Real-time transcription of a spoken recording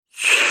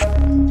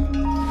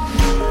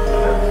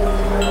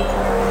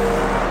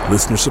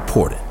Listener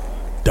supported.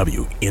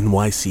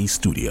 WNYC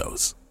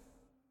Studios.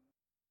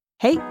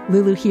 Hey,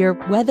 Lulu here.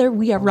 Whether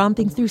we are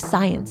romping through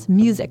science,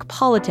 music,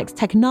 politics,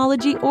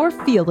 technology, or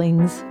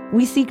feelings,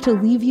 we seek to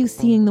leave you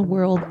seeing the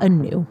world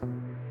anew.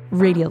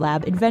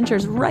 Radiolab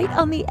adventures right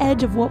on the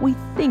edge of what we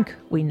think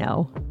we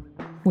know,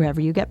 wherever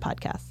you get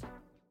podcasts.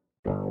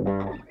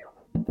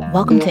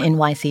 Welcome to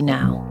NYC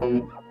Now,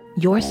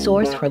 your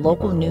source for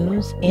local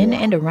news in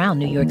and around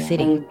New York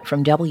City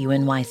from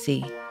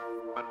WNYC.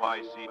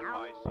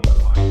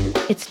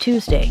 It's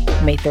Tuesday,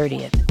 May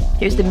 30th.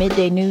 Here's the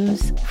midday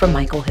news from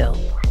Michael Hill.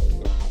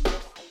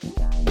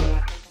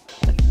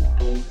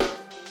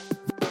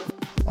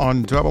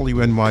 On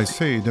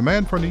WNYC,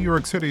 demand for New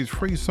York City's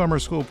free summer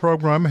school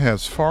program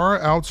has far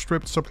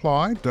outstripped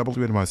supply.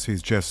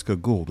 WNYC's Jessica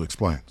Gould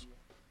explains.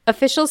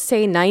 Officials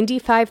say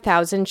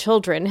 95,000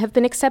 children have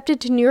been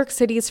accepted to New York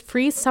City's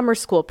free summer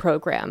school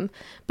program,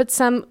 but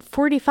some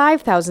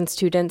 45,000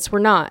 students were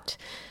not.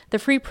 The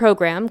free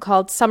program,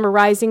 called Summer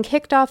Rising,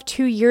 kicked off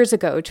 2 years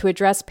ago to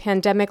address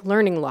pandemic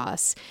learning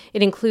loss.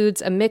 It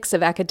includes a mix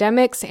of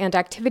academics and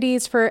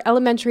activities for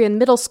elementary and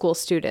middle school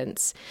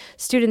students.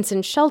 Students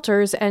in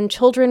shelters and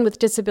children with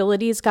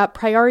disabilities got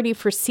priority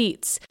for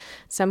seats.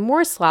 Some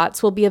more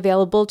slots will be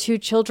available to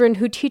children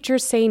who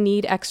teachers say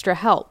need extra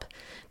help.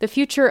 The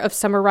future of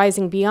Summer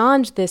Rising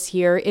beyond this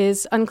year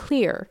is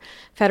unclear.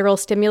 Federal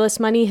stimulus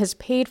money has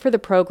paid for the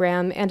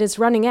program and is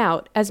running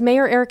out as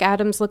Mayor Eric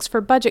Adams looks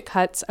for budget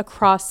cuts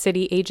across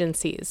city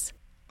agencies.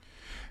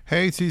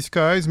 Hazy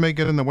skies may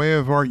get in the way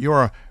of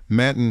your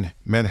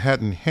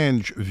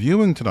Manhattanhenge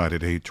viewing tonight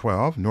at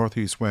 8:12.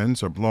 Northeast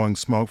winds are blowing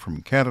smoke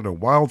from Canada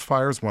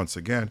wildfires once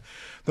again.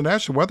 The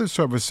National Weather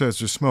Service says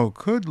the smoke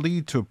could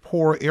lead to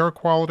poor air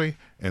quality,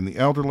 and the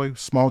elderly,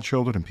 small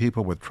children, and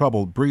people with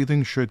trouble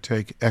breathing should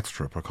take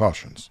extra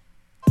precautions.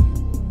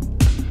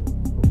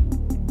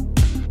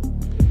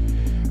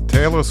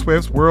 Taylor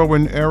Swift's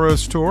Whirlwind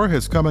Eras tour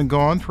has come and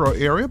gone through our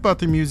area, but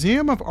the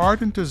Museum of Art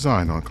and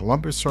Design on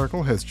Columbus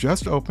Circle has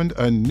just opened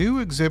a new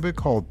exhibit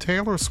called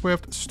Taylor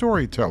Swift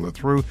Storyteller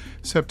through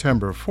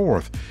September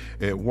 4th.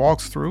 It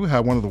walks through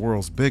how one of the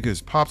world's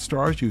biggest pop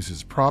stars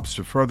uses props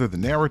to further the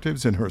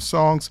narratives in her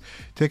songs.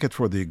 Tickets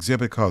for the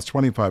exhibit cost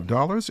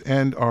 $25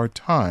 and are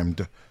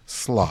timed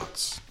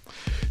slots.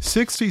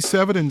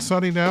 67 and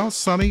sunny now,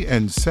 sunny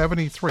and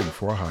 73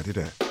 for a high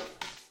today.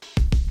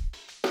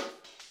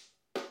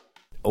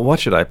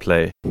 What should I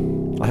play?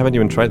 I haven't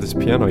even tried this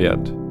piano yet.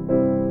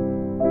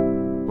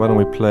 Why don't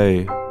we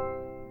play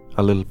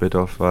a little bit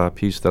of a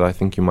piece that I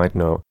think you might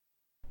know?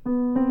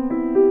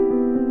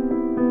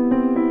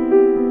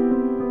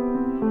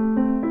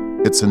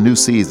 It's a new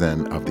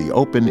season of the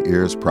Open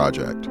Ears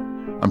Project.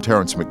 I'm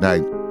Terrence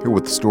McKnight, here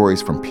with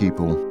stories from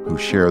people who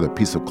share the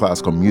piece of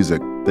classical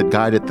music that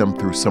guided them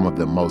through some of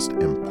the most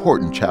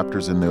important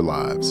chapters in their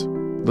lives.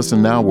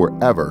 Listen now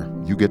wherever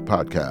you get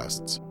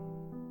podcasts.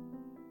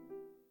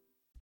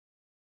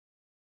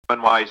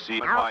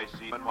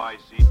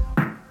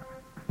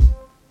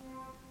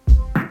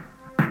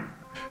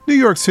 New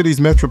York City's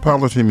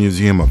Metropolitan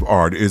Museum of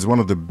Art is one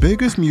of the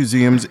biggest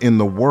museums in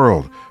the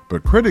world,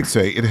 but critics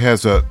say it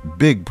has a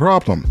big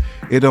problem.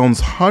 It owns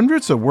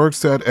hundreds of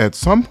works that at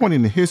some point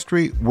in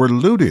history were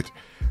looted.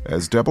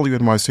 As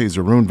WNYC's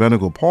Arun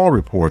Venugopal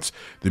reports,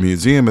 the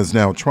museum is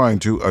now trying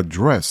to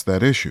address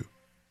that issue.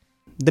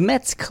 The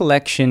Met's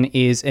collection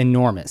is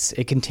enormous.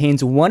 It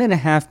contains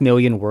 1.5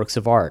 million works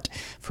of art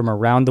from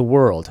around the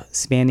world,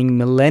 spanning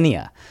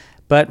millennia.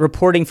 But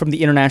reporting from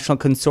the International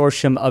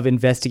Consortium of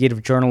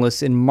Investigative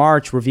Journalists in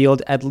March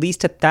revealed at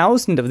least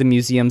 1,000 of the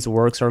museum's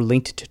works are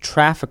linked to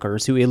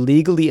traffickers who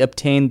illegally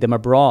obtained them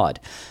abroad,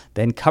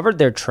 then covered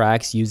their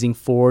tracks using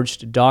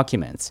forged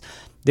documents.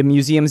 The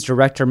museum's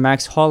director,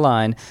 Max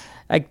Hollein,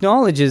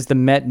 acknowledges the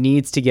Met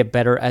needs to get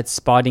better at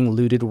spotting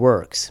looted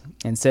works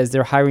and says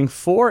they're hiring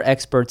 4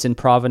 experts in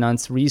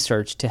provenance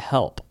research to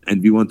help.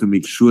 And we want to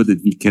make sure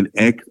that we can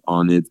act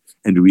on it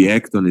and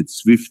react on it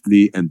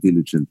swiftly and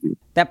diligently.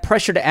 That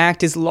pressure to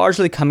act is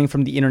largely coming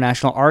from the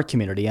international art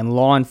community and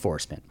law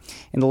enforcement.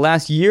 In the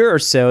last year or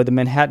so, the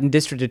Manhattan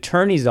District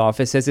Attorney's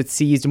Office says it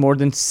seized more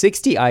than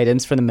 60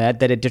 items from the Met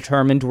that it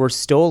determined were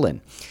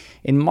stolen.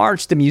 In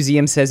March, the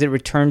museum says it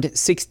returned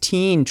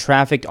 16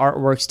 trafficked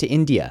artworks to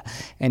India,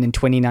 and in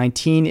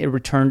 2019, it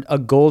returned a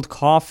gold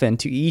coffin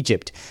to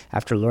Egypt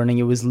after learning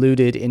it was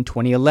looted in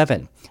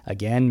 2011.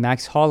 Again,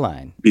 Max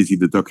Hollein. Basically,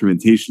 the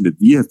documentation that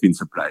we have been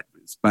supplied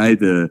with by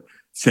the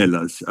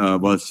sellers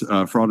was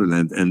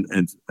fraudulent and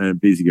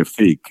basically a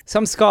fake.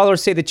 Some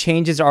scholars say the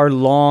changes are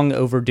long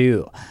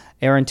overdue.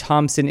 Aaron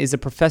Thompson is a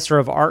professor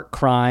of art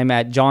crime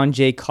at John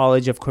Jay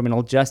College of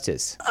Criminal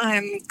Justice.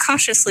 I'm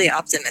cautiously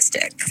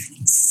optimistic.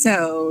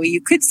 So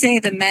you could say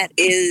the Met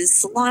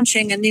is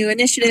launching a new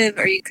initiative,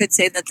 or you could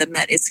say that the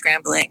Met is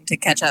scrambling to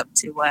catch up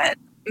to what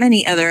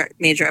many other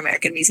major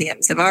American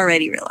museums have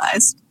already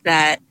realized,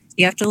 that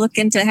you have to look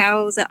into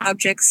how the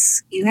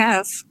objects you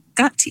have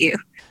got to you.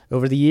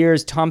 Over the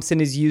years, Thompson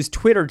has used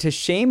Twitter to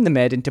shame the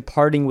Met into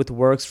parting with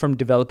works from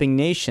developing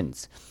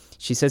nations.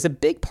 She says a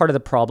big part of the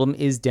problem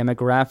is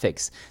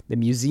demographics. The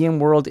museum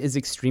world is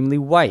extremely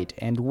white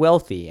and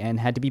wealthy and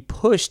had to be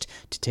pushed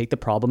to take the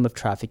problem of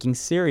trafficking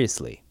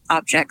seriously.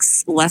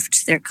 Objects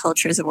left their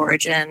cultures of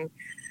origin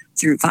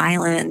through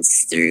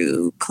violence,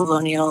 through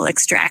colonial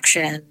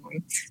extraction,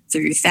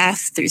 through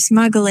theft, through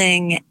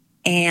smuggling.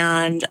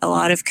 And a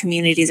lot of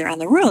communities around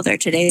the world are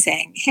today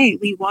saying, hey,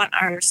 we want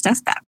our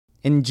stuff back.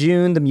 In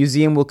June, the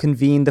museum will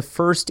convene the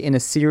first in a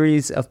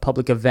series of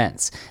public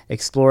events,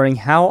 exploring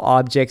how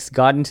objects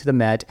got into the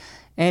Met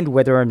and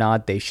whether or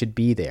not they should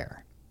be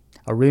there.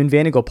 Arun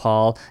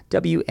Venugopal,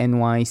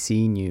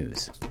 WNYC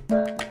News.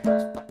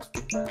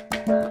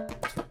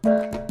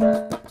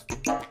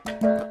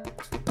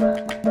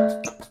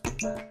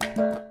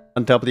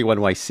 On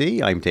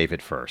WNYC, I'm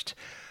David Furst.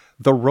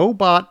 The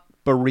robot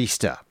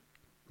barista.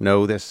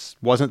 No, this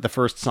wasn't the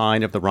first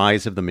sign of the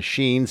rise of the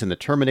machines in the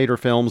Terminator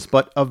films,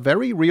 but a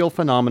very real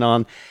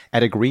phenomenon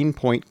at a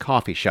Greenpoint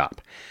coffee shop.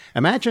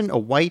 Imagine a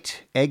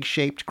white,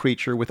 egg-shaped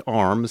creature with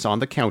arms on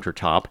the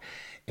countertop,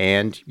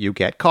 and you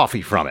get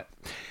coffee from it.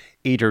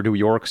 Eater New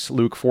York's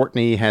Luke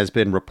Fortney has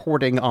been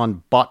reporting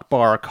on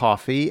Botbar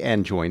Coffee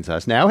and joins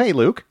us now. Hey,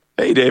 Luke.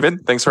 Hey,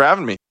 David. Thanks for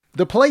having me.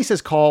 The place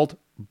is called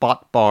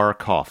Botbar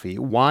Coffee.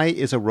 Why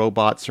is a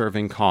robot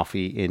serving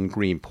coffee in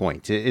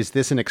Greenpoint? Is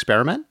this an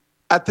experiment?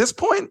 At this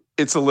point,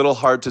 it's a little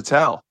hard to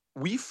tell.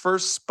 We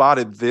first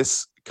spotted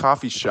this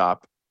coffee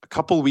shop a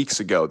couple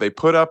weeks ago. They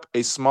put up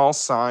a small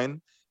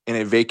sign in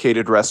a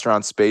vacated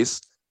restaurant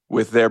space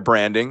with their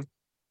branding.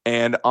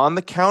 And on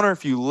the counter,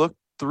 if you look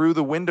through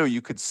the window,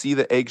 you could see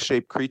the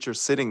egg-shaped creature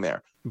sitting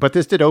there. But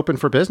this did open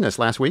for business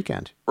last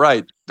weekend.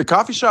 Right. The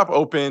coffee shop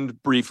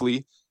opened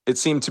briefly. It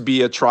seemed to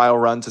be a trial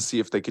run to see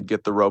if they could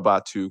get the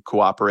robot to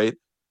cooperate.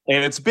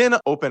 And it's been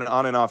open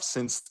on and off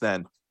since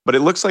then. But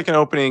it looks like an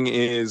opening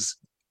is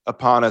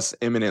upon us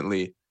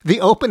imminently. The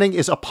opening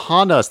is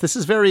upon us. This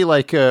is very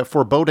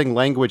foreboding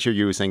language you're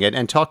using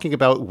and talking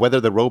about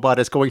whether the robot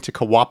is going to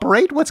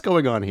cooperate. What's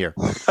going on here?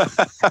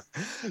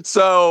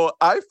 So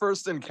I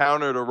first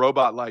encountered a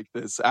robot like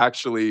this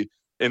actually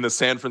in the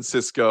San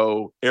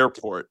Francisco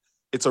airport.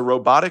 It's a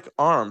robotic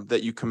arm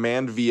that you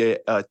command via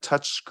a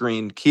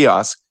touchscreen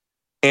kiosk,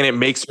 and it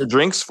makes your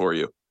drinks for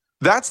you.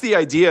 That's the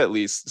idea, at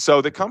least.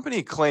 So the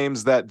company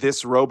claims that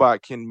this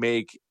robot can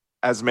make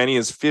as many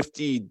as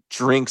 50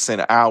 drinks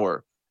an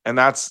hour. And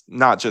that's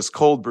not just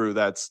cold brew,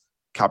 that's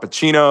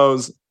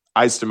cappuccinos,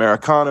 iced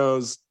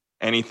Americanos,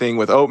 anything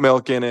with oat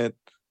milk in it.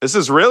 This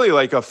is really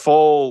like a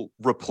full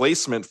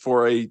replacement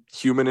for a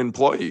human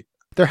employee.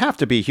 There have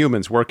to be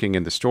humans working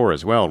in the store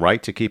as well,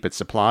 right? To keep it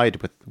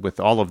supplied with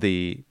all of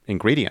the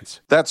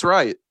ingredients. That's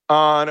right.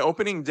 On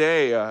opening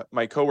day,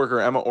 my coworker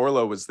Emma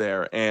Orlo was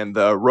there, and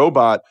the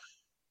robot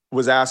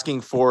was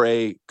asking for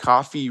a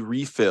coffee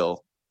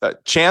refill.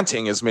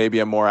 Chanting is maybe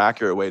a more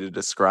accurate way to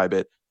describe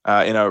it,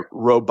 in a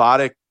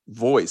robotic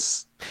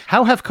voice.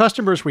 How have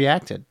customers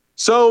reacted?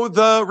 So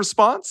the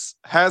response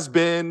has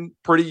been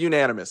pretty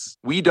unanimous.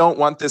 We don't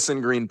want this in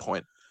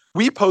Greenpoint.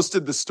 We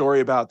posted the story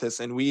about this,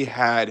 and we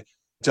had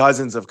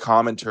dozens of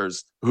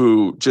commenters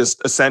who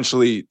just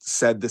essentially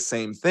said the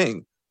same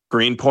thing.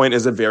 Greenpoint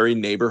is a very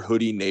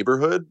neighborhoody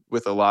neighborhood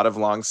with a lot of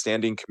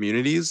longstanding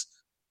communities,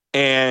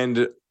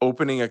 and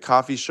opening a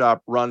coffee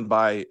shop run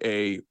by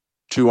a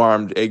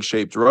two-armed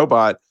egg-shaped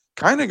robot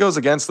kind of goes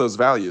against those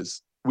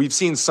values. We've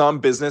seen some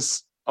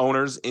business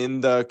owners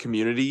in the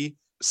community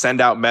send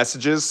out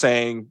messages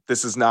saying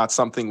this is not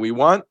something we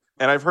want.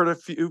 And I've heard a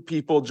few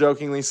people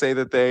jokingly say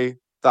that they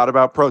thought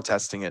about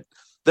protesting it.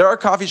 There are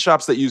coffee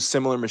shops that use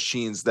similar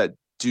machines that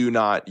do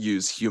not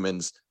use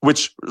humans,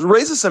 which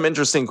raises some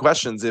interesting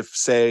questions. If,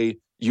 say,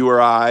 you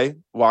or I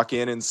walk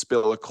in and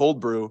spill a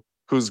cold brew,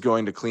 who's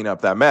going to clean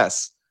up that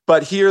mess?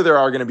 But here there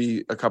are going to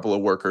be a couple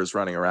of workers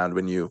running around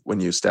when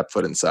you step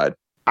foot inside.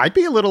 I'd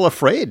be a little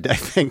afraid, I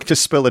think, to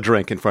spill a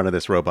drink in front of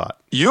this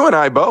robot. You and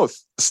I both.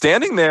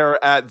 Standing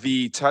there at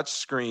the touch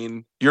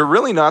screen, you're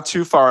really not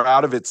too far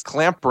out of its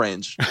clamp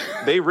range.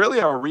 They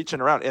really are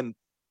reaching around. And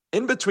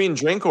in between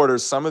drink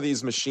orders, some of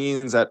these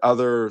machines at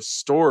other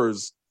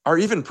stores are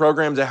even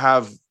programmed to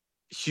have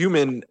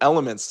human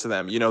elements to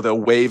them. You know, they'll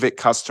wave at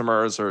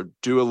customers or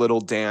do a little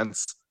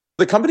dance.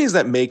 The companies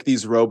that make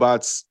these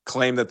robots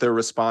claim that they're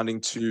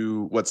responding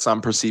to what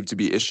some perceive to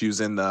be issues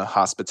in the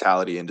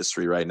hospitality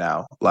industry right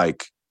now,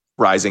 like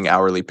rising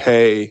hourly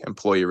pay,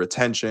 employee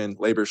retention,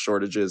 labor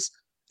shortages,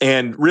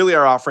 and really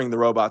are offering the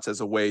robots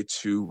as a way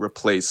to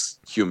replace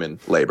human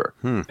labor.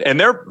 And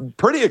they're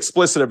pretty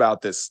explicit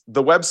about this.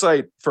 The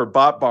website for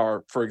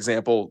Botbar, for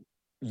example,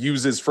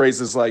 uses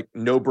phrases like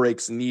no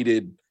breaks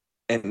needed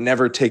and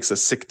never takes a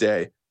sick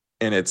day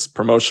in its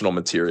promotional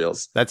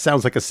materials. That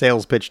sounds like a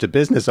sales pitch to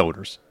business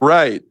owners.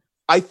 Right.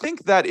 I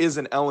think that is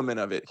an element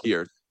of it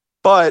here.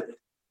 But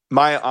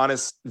my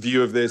honest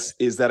view of this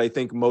is that I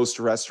think most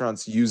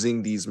restaurants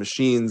using these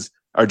machines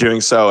are doing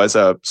so as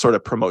a sort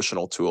of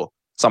promotional tool,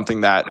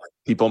 something that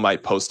people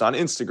might post on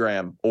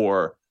Instagram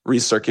or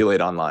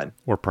recirculate online.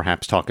 Or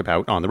perhaps talk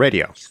about on the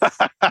radio.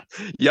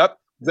 Yep,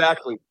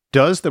 exactly.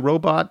 Does the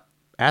robot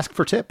ask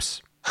for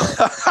tips?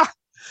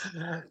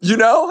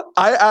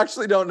 I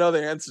actually don't know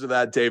the answer to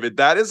that, David.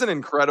 That is an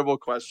incredible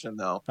question,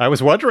 though. I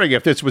was wondering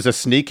if this was a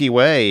sneaky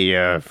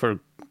way for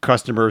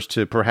customers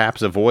to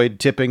perhaps avoid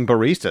tipping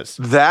baristas.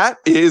 That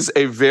is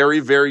a very,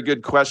 very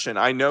good question.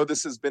 I know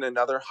this has been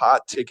another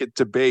hot ticket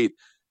debate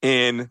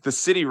in the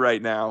city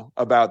right now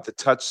about the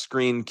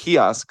touchscreen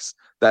kiosks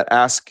that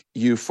ask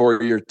you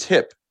for your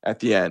tip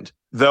at the end.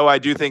 Though I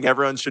do think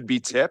everyone should be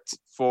tipped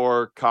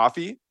for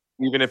coffee,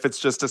 even if it's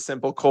just a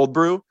simple cold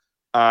brew.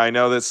 I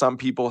know that some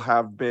people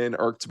have been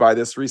irked by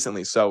this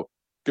recently. So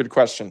good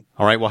question.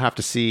 All right, we'll have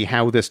to see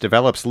how this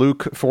develops.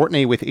 Luke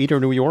Fortney with Eater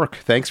New York.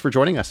 Thanks for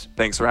joining us.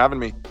 Thanks for having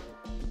me.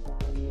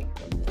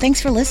 Thanks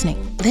for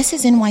listening. This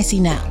is NYC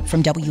Now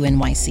from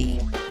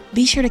WNYC.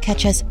 Be sure to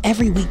catch us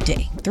every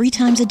weekday, 3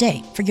 times a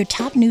day for your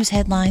top news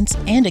headlines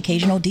and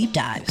occasional deep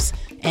dives.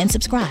 And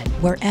subscribe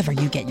wherever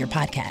you get your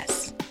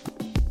podcasts.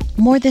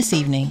 More this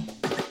evening.